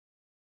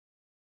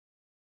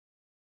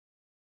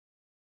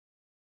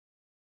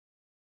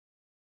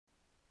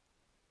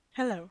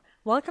Hello,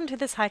 welcome to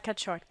this HiCAD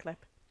short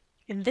clip.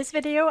 In this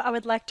video, I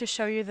would like to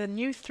show you the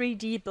new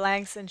 3D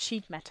blanks in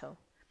sheet metal.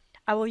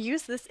 I will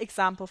use this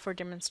example for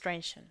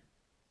demonstration.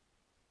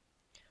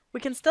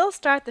 We can still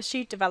start the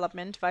sheet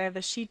development via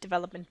the Sheet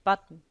Development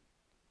button.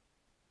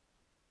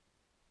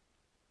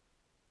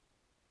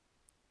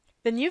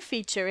 The new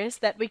feature is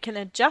that we can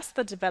adjust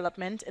the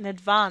development in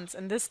advance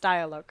in this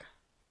dialog.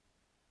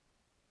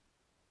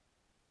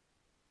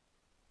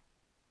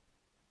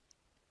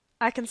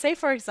 I can say,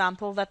 for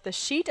example, that the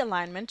sheet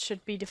alignment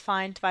should be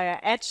defined via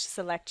edge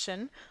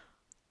selection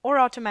or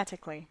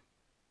automatically.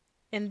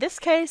 In this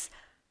case,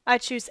 I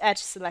choose edge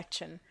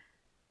selection.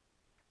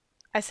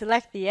 I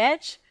select the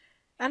edge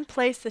and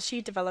place the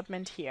sheet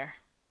development here.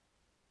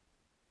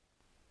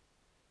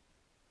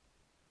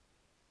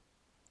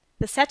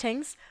 The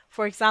settings,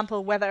 for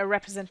example whether a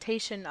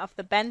representation of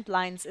the bend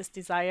lines is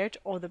desired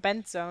or the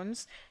bend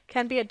zones,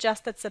 can be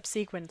adjusted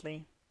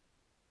subsequently.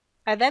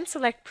 I then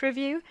select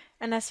Preview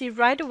and I see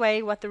right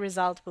away what the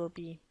result will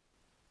be.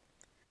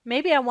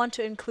 Maybe I want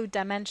to include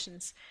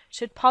dimensions.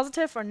 Should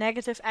positive or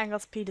negative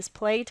angles be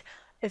displayed?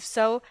 If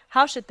so,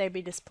 how should they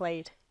be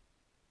displayed?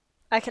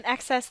 I can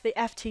access the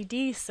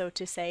FTD, so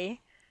to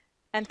say,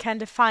 and can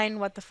define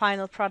what the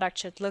final product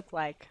should look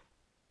like.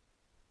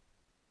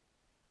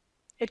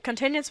 It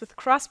continues with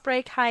cross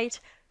break height,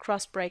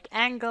 cross break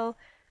angle,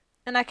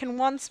 and I can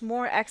once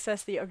more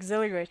access the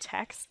auxiliary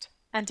text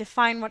and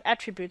define what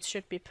attributes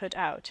should be put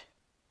out.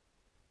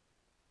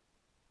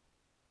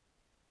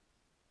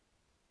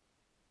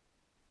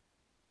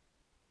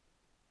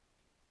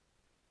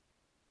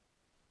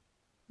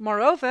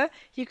 Moreover,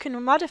 you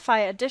can modify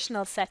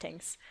additional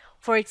settings,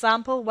 for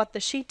example what the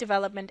sheet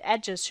development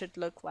edges should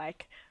look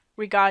like,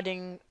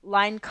 regarding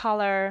line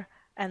color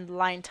and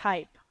line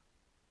type.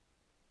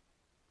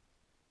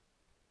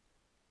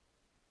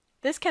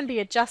 This can be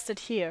adjusted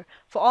here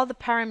for all the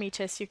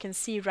parameters you can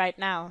see right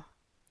now.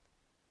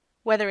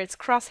 Whether it's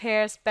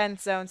crosshairs, bend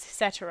zones,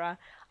 etc.,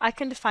 I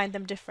can define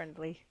them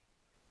differently.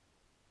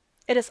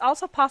 It is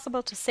also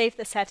possible to save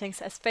the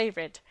settings as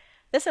favorite.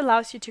 This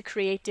allows you to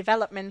create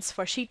developments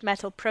for sheet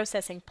metal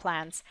processing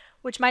plants,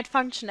 which might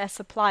function as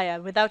supplier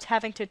without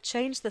having to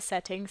change the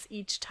settings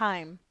each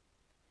time.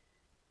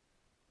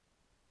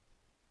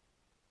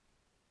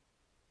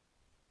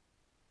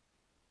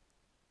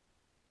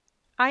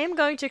 I am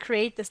going to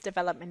create this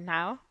development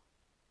now,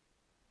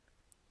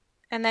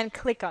 and then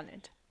click on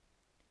it.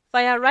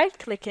 Via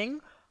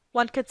right-clicking,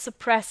 one could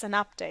suppress an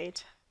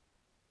update.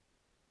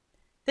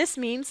 This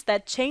means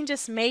that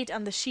changes made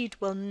on the sheet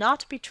will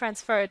not be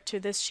transferred to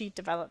this sheet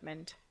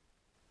development.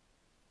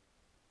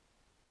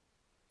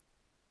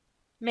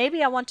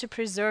 Maybe I want to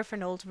preserve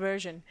an old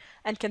version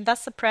and can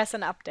thus suppress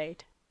an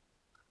update.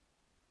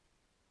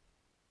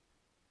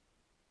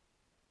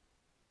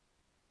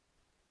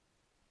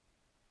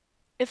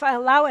 If I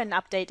allow an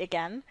update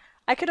again,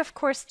 I could of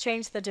course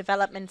change the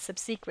development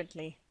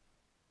subsequently.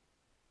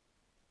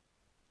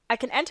 I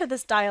can enter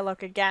this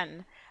dialog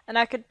again, and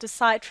I could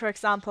decide, for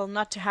example,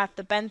 not to have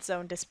the bend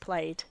zone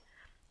displayed,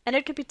 and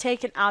it could be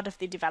taken out of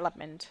the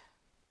development.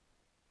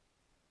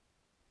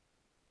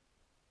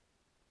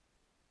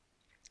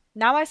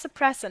 Now I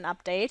suppress an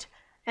update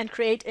and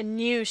create a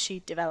new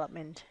sheet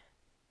development.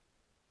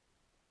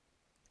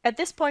 At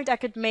this point I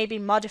could maybe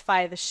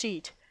modify the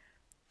sheet,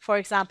 for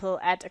example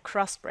add a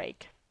cross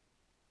break.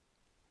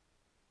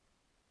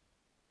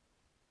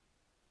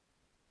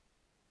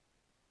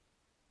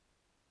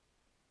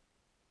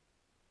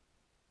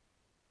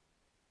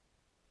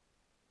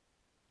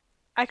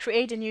 I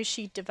create a new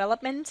sheet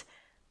development,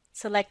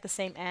 select the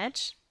same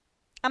edge.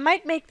 I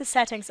might make the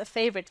settings a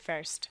favorite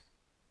first.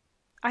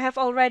 I have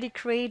already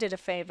created a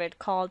favorite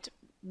called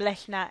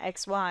Blechner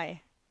XY.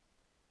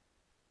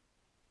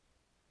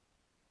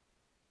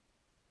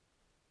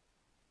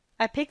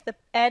 I pick the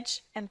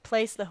edge and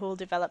place the whole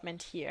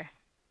development here.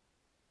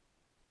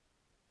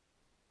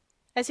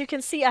 As you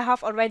can see, I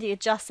have already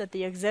adjusted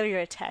the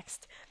auxiliary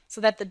text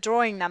so that the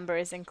drawing number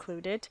is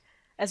included,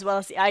 as well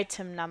as the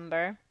item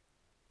number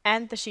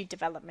and the sheet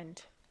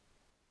development.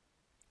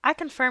 I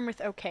confirm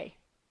with OK.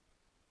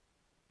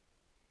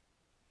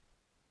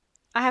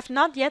 I have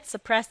not yet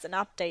suppressed an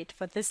update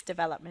for this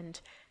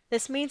development.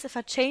 This means if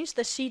I change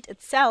the sheet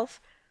itself,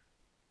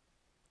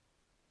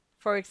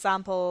 for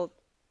example,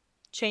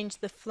 change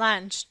the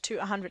flange to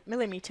 100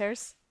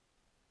 millimeters,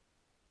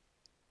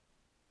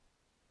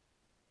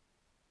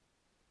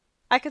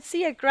 I could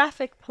see a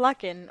graphic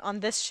plugin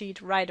on this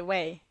sheet right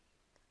away,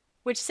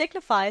 which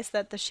signifies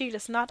that the sheet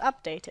is not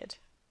updated.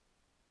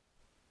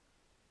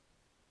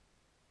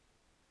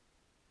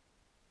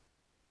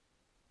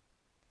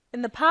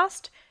 In the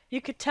past,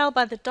 you could tell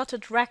by the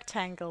dotted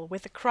rectangle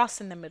with a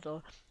cross in the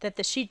middle that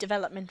the sheet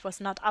development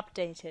was not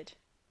updated.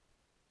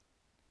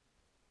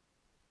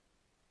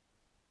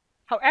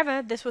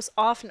 However, this was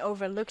often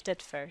overlooked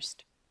at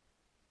first.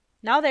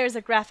 Now there is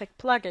a graphic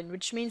plugin,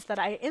 which means that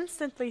I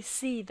instantly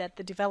see that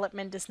the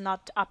development is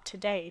not up to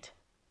date.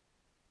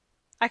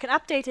 I can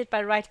update it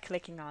by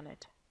right-clicking on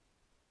it.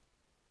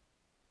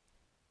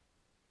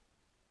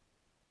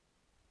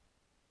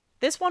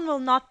 This one will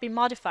not be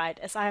modified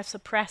as I have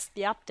suppressed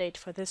the update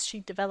for this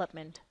sheet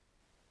development.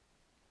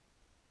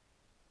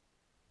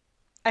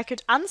 I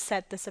could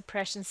unset the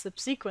suppression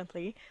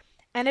subsequently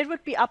and it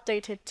would be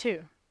updated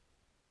too.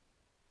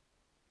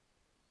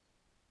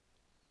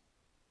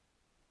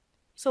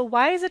 So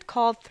why is it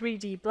called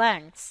 3D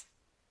blanks?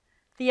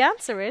 The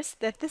answer is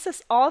that this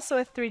is also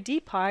a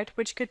 3D part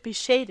which could be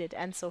shaded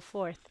and so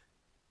forth.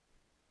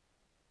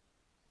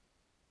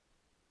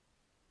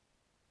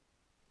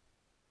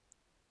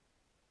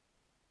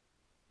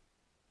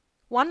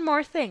 One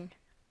more thing.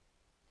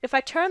 If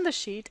I turn the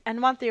sheet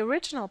and want the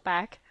original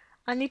back,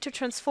 I need to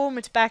transform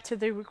it back to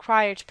the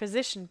required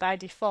position by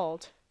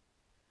default.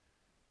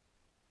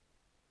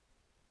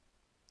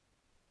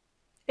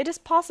 It is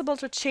possible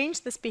to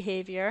change this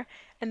behavior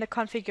in the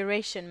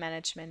configuration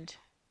management.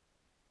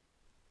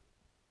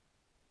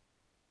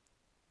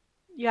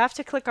 You have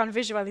to click on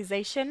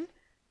Visualization,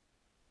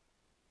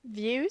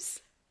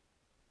 Views,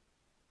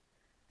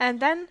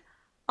 and then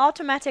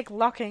Automatic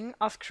Locking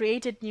of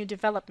created new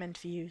development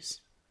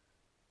views.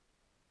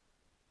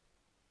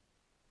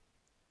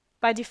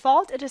 By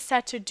default it is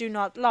set to Do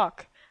Not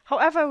Lock,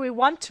 however we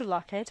want to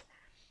lock it,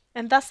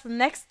 and thus the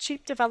next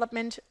sheet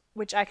development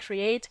which I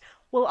create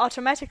will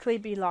automatically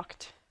be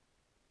locked.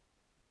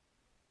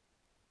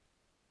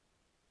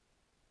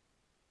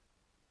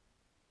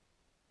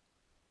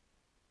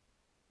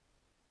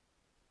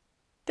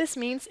 This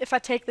means if I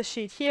take the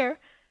sheet here,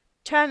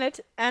 turn it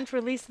and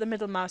release the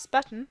middle mouse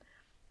button,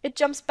 it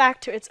jumps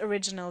back to its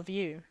original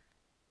view.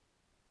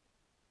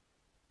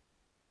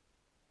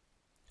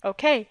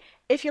 Okay,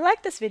 if you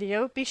like this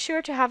video, be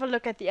sure to have a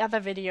look at the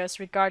other videos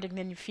regarding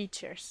the new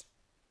features.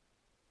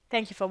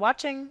 Thank you for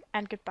watching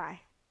and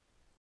goodbye.